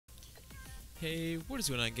Hey, what is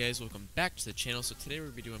going on, guys? Welcome back to the channel. So today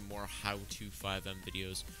we're going to be doing more How-To-FiveM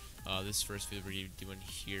videos. This first video we're doing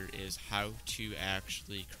here is how to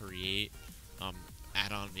actually create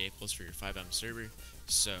add-on vehicles for your FiveM server.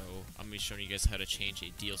 So I'm going to be showing you guys how to change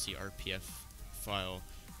a dlc.rpf file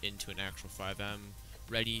into an actual FiveM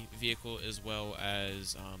ready vehicle, as well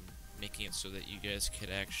as making it so that you guys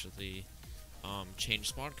could actually change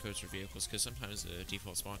spawn codes for vehicles, because sometimes the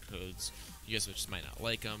default spawn codes, you guys just might not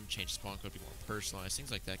like them. Change the spawn code, be more personalized,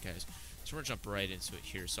 things like that, guys. So we're going to jump right into it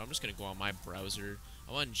here. So I'm just going to go on my browser.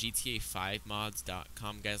 I'm on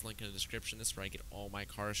GTA5mods.com, guys, link in the description. This is where I get all my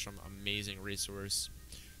cars from. Amazing resource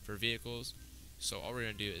for vehicles. So all we're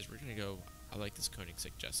going to do is we're going to go, I like this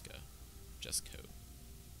Koenigsegg Jessica. This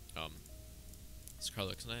car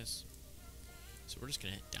looks nice. So we're just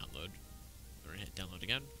going to hit download. We're going to hit download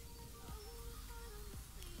again.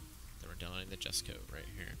 Then we're downloading the Jessica right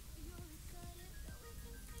here.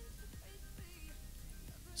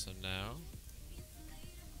 So now,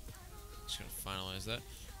 just gonna finalize that.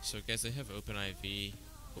 So guys, I have OpenIV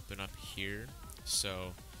open up here.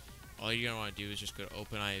 So all you're gonna want to do is just go to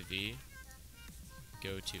OpenIV,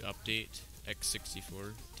 go to Update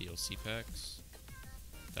X64 DLC Packs.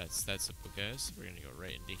 That's that simple, guys. We're gonna go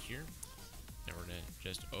right into here. Now we're gonna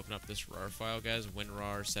just open up this RAR file, guys.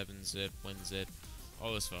 WinRAR, 7-zip, WinZip.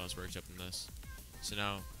 All those files worked up in this. So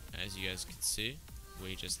now, as you guys can see,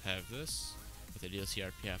 we just have this with the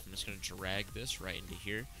dlc.rpf. I'm just going to drag this right into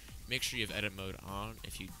here. Make sure you have edit mode on.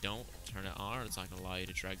 If you don't turn it on, it's not going to allow you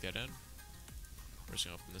to drag that in. We're just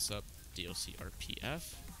going to open this up,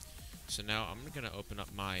 dlc.rpf. So now I'm going to open up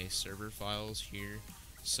my server files here.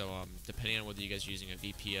 So depending on whether you guys are using a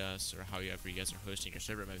VPS or however you guys are hosting your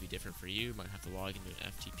server, it might be different for you. You might have to log into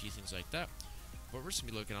an FTP, things like that. But we're just going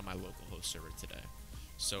to be looking on my local host server today.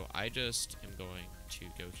 So I just am going to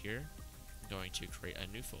go here. I'm going to create a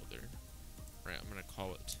new folder. Right, I'm going to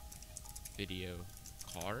call it video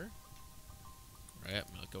car. Right,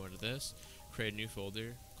 I'm going to go into this, create a new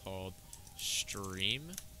folder called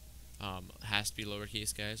stream. It has to be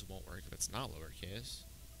lowercase, guys. It won't work if it's not lowercase.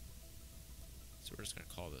 So we're just going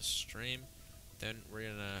to call this stream. Then we're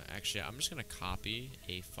going to, actually, I'm just going to copy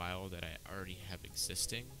a file that I already have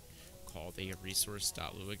existing called a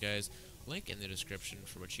resource.lua, guys. Link in the description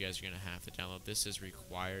for what you guys are going to have to download. This is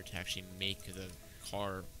required to actually make the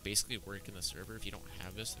car basically work in the server. If you don't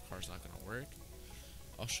have this, the car's not going to work.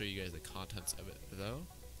 I'll show you guys the contents of it though.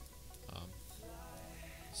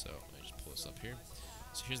 So let me just pull this up here.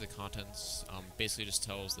 So here's the contents. Basically just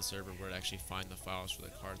tells the server where to actually find the files for the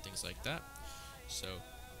car, things like that. So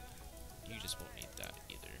you just won't need that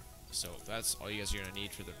either. So that's all you guys are going to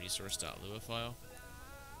need for the resource.lua file.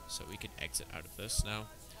 So we can exit out of this now.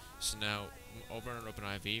 So now, over on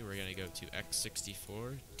OpenIV, we're going to go to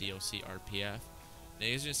X64 dlc.rpf. Now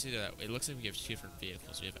you guys are going to see that it looks like we have two different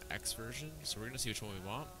vehicles. We have an X version, so we're going to see which one we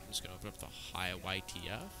want. I'm just going to open up the high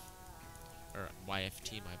YTF, or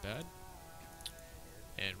YFT, my bad.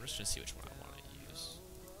 And we're just going to see which one I want to use.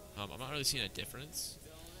 I'm not really seeing a difference,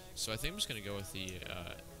 so I think I'm just going to go with the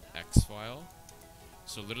X file.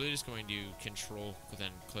 So literally just going to control,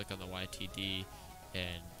 then click on the YTD,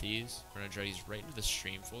 and these, we're going to drag these right into the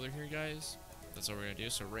stream folder here, guys. That's what we're going to do.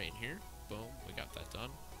 So right in here, boom, we got that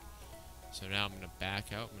done. So now I'm going to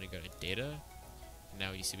back out. I'm going to go to data.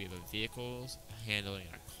 Now you see we have a vehicles, handling,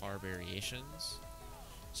 and a car variations.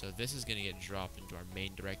 So this is going to get dropped into our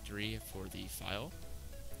main directory for the file.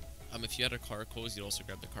 If you had a car calls, you'd also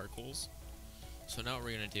grab the car calls. So now what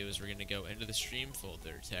we're going to do is we're going to go into the stream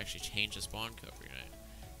folder to actually change the spawn code. We're going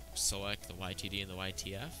to select the YTD and the YTF.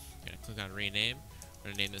 We're going to click on rename. We're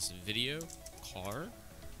going to name this video car.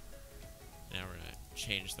 Now we're going to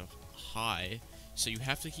change the high. So you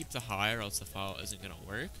have to keep the high or else the file isn't going to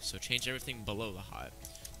work. So change everything below the high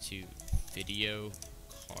to video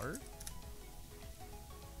car.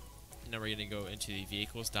 Now we're going to go into the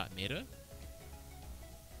vehicles.meta.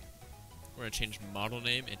 We're going to change model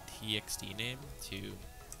name and txt name to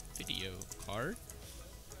video car.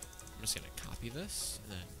 I'm just going to copy this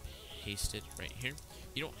and then paste it right here.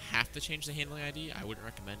 You don't have to change the handling ID. I wouldn't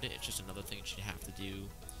recommend it. It's just another thing that you have to do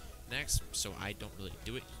next. So I don't really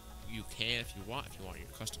do it. You can if you want your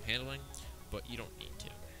custom handling, but you don't need to.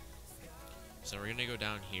 So we're gonna go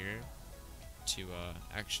down here to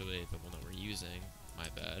actually the one that we're using. My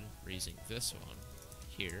bad. We're using this one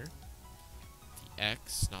here. The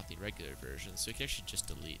X, not the regular version. So we can actually just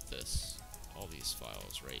delete this. All these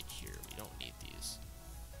files right here. We don't need these.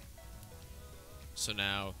 So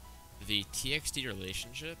now the TXT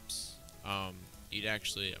relationships, you'd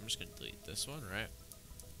actually, I'm just going to delete this one, right?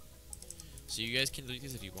 So you guys can delete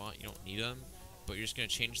these if you want, you don't need them, but you're just going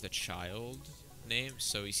to change the child name.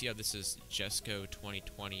 So you see how this is Jesco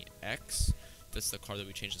 2020X. That's the car that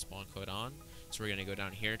we changed the spawn code on. So we're going to go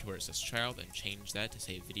down here to where it says child and change that to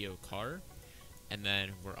say video car. And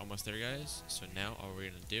then we're almost there, guys. So now all we're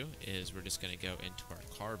going to do is we're just going to go into our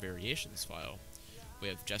car variations file. We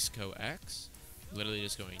have Jesco X. Literally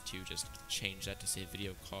just going to just change that to say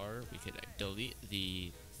video car. We could delete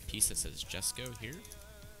the piece that says Jesco here.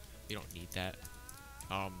 We don't need that.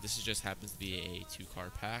 This is just happens to be a 2-car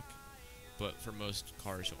pack, but for most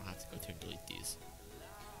cars you don't have to go through and delete these.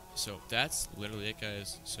 So that's literally it,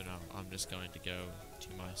 guys. So now I'm just going to go to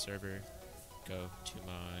my server, go to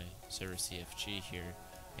my server CFG here,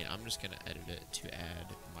 and I'm just going to edit it to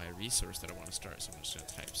add my resource that I want to start. So I'm just going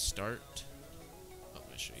to type start. Let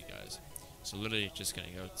me show you guys. So literally just going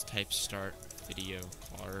to go type start video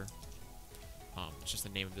car. It's just the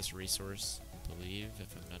name of this resource, I believe,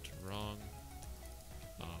 if I'm not wrong.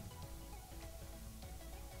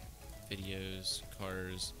 Videos,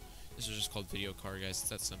 cars. This is just called video car, guys. It's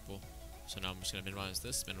that simple. So now I'm just going to minimize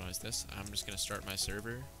this. I'm just going to start my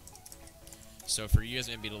server. So for you guys,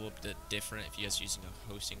 it might be a little bit different if you guys are using a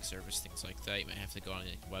hosting service, things like that. You might have to go on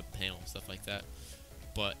like web panel and stuff like that.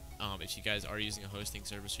 But if you guys are using a hosting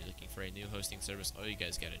service, or you're looking for a new hosting service, all you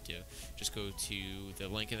guys gotta do, just go to the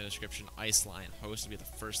link in the description. Iceline host will be the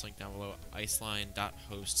first link down below.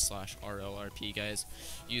 Iceline.host/RLRP, guys.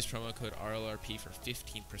 Use promo code RLRP for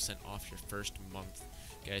 15% off your first month.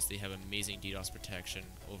 Guys, they have amazing DDoS protection.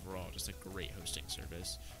 Overall, just a great hosting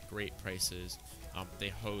service, great prices. They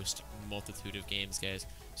host multitude of games, guys,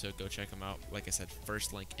 so go check them out. Like I said,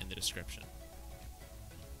 first link in the description.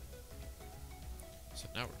 So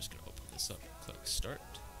now we're just going to open this up, click start.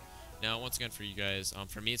 Now once again for you guys,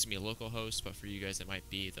 for me it's going to be a local host, but for you guys it might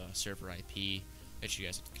be the server IP that you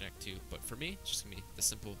guys have to connect to. But for me, it's just going to be the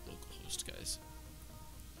simple local host, guys.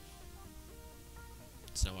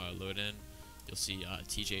 So now load in, you'll see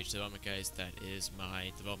TJH Development, guys. That is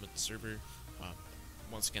my development server.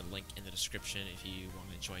 Once again, link in the description if you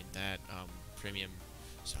want to join that. Premium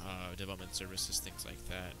development services, things like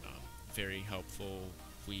that. Very helpful.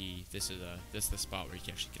 This is the spot where you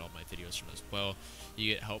can actually get all my videos from as well.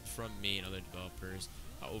 You get help from me and other developers.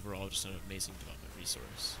 Overall, just an amazing development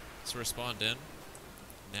resource. So we're spawned in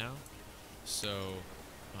now. So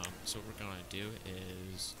what we're gonna do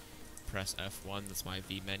is press F1. That's my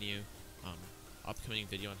V menu. Upcoming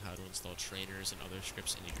video on how to install trainers and other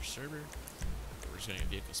scripts into your server. We're just gonna go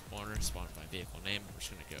vehicle spawner, spawn by vehicle name. We're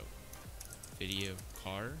just gonna go video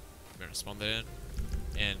car. We're gonna spawn that in,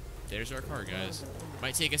 and there's our car, guys.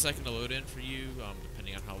 Might take a second to load in for you,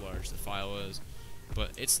 depending on how large the file is,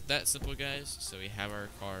 but it's that simple, guys. So we have our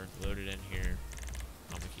car loaded in here.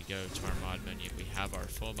 We could go to our mod menu. We have our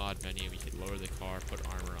full mod menu. We could lower the car, put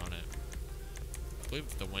armor on it. I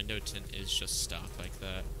believe the window tint is just stock like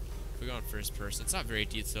that. If we go in first person, it's not very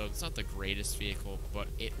detailed. It's not the greatest vehicle, but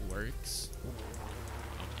it works,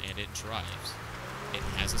 and it drives. It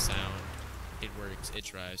has a sound. It works, it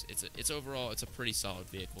drives, it's overall, it's a pretty solid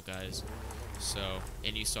vehicle, guys. So,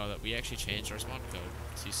 and you saw that we actually changed our spawn code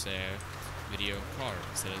to say video car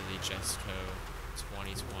instead of the Jesco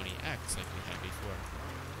 2020X like we had before.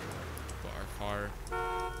 But our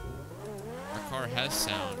car has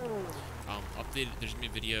sound. Updated, there's gonna be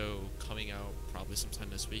a video coming out probably sometime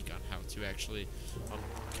this week on how to actually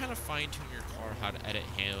kind of fine-tune your car, how to edit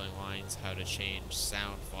handling lines, how to change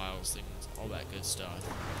sound files, things, all that good stuff.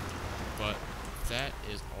 But that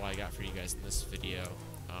is all I got for you guys in this video.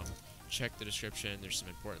 Check the description, there's some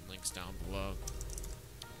important links down below.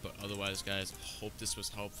 But otherwise, guys, hope this was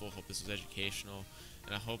helpful, hope this was educational,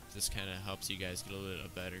 and I hope this kind of helps you guys get a little bit of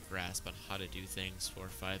a better grasp on how to do things for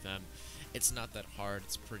FiveM. It's not that hard,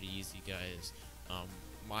 it's pretty easy, guys.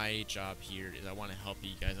 My job here is I want to help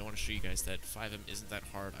you guys. I want to show you guys that FiveM isn't that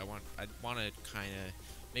hard. I want to kind of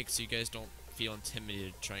make so you guys don't feel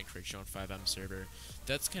intimidated to try and create your own FiveM server.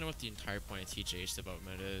 That's kind of what the entire point of TJH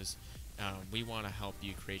development is. We want to help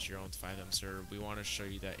you create your own FiveM server. We want to show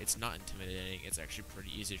you that it's not intimidating. It's actually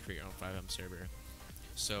pretty easy to create your own FiveM server.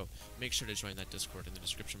 So make sure to join that Discord in the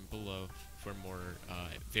description below for more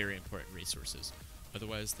very important resources.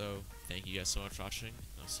 Otherwise, though, thank you guys so much for watching.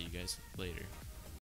 I'll see you guys later.